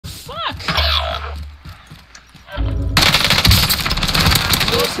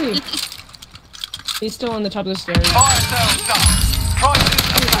he? He's still on the top of the stairs. Fire sales done. Try to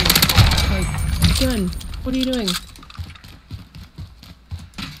My gun. What are you doing?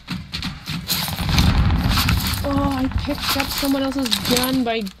 Oh, I picked up someone else's gun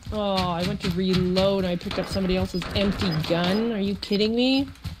by... Oh, I went to reload and I picked up somebody else's empty gun. Are you kidding me?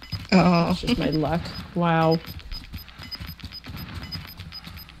 Oh. That's just my luck. Wow.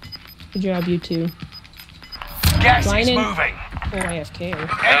 Good job, you two. Gas Fine is in. moving. Oh, AFK.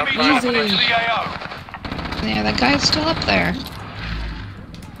 Enemy dropping into the AO. Yeah, that guy's still up there.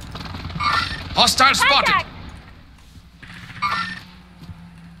 Hostile spotted.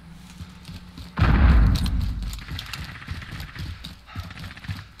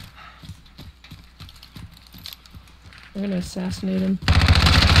 I'm gonna assassinate him.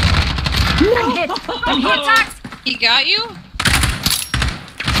 I'm hit. I'm hit. He got you?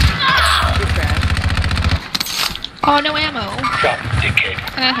 Oh, no ammo. Drop, dickhead.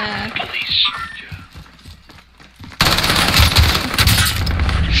 Police.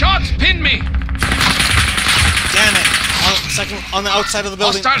 Shots pin me. Damn it! On the outside of the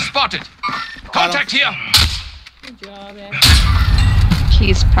building. Hostile spotted. Contact here. Good job,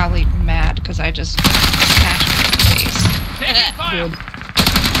 He's probably mad because I just smashed him in the face. Taking fire. Good.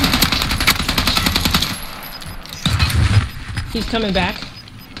 He's coming back.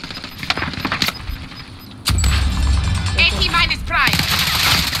 80 minus prime.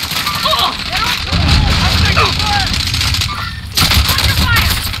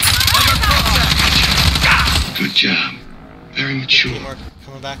 Good job. Very mature. Mark,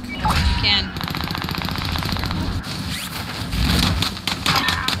 coming back. You can.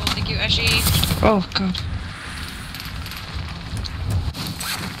 Oh, thank you, Ashi. Oh, God.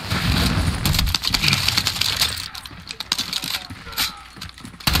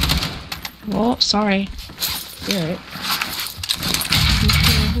 Oh, sorry. You're alright.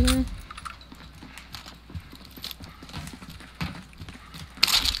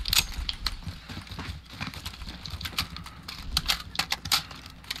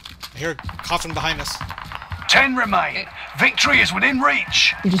 I hear a coffin behind us. 10 remain. Victory is within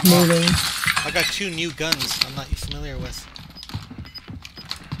reach. I'm just moving. I got 2 new guns I'm not familiar with.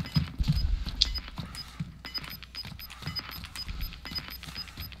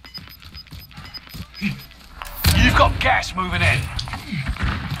 You've got gas moving in.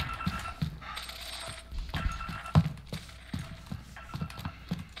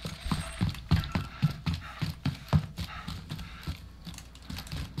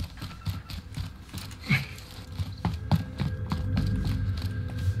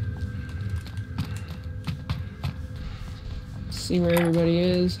 See where everybody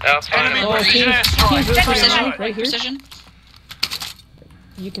is. Enemy Oh, precision team- airstrike. team Very Precision. light. Right here. Precision.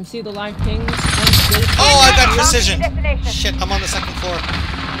 You can see the live pings. Oh, I got precision! Shit, I'm on the second floor.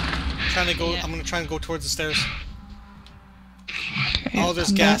 Trying to go. Yeah. I'm gonna try and go towards the stairs. Okay, Oh, there's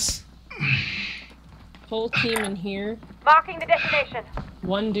come gas. Whole team in here. Marking the destination.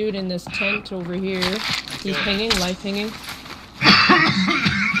 One dude in this tent over here. He's you. pinging, live pinging.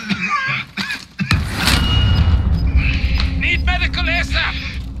 Need medical ASAP.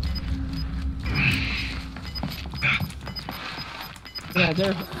 Yeah,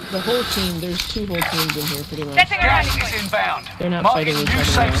 they're the whole team. There's 2 whole teams in here, pretty much. Setting a Gas rally is point. inbound. They're not Marking fighting each new other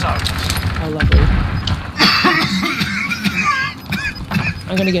safe now. zone. How lovely.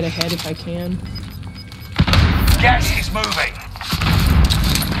 I'm gonna get ahead if I can. Gas is moving.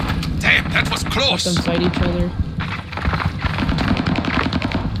 Damn, that was Let close. them fight each other.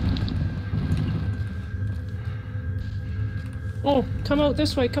 Oh, come out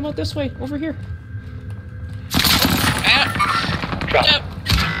this way, come out this way, over here. Yep.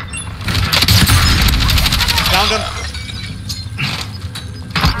 Found him.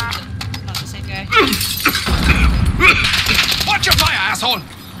 Not the same guy. Watch your fire, asshole.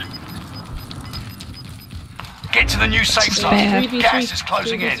 Get to the new safe zone. Bad. 3v3, Gas is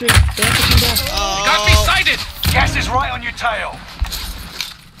closing 3v3. in. They have to come back. You got me sighted. Gas is right on your tail.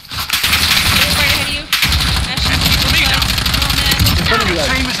 Right ahead of you. Ashi. For me now. Oh, man. Your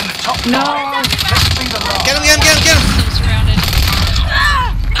team is in the top 5. No. Let's be the last. Get him! Get him! Get him! Get him! I'm surrounded.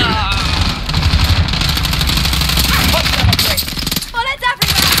 Bullets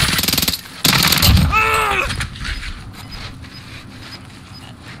everywhere.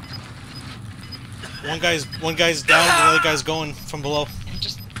 One guy's down. The other guy's going from below. And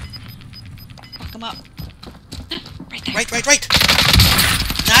just fuck him up. Right there. Right!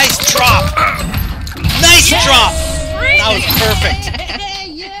 Nice drop! Nice drop! That was perfect.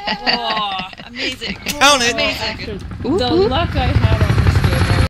 Oh, amazing. Count it. Amazing. The luck I had on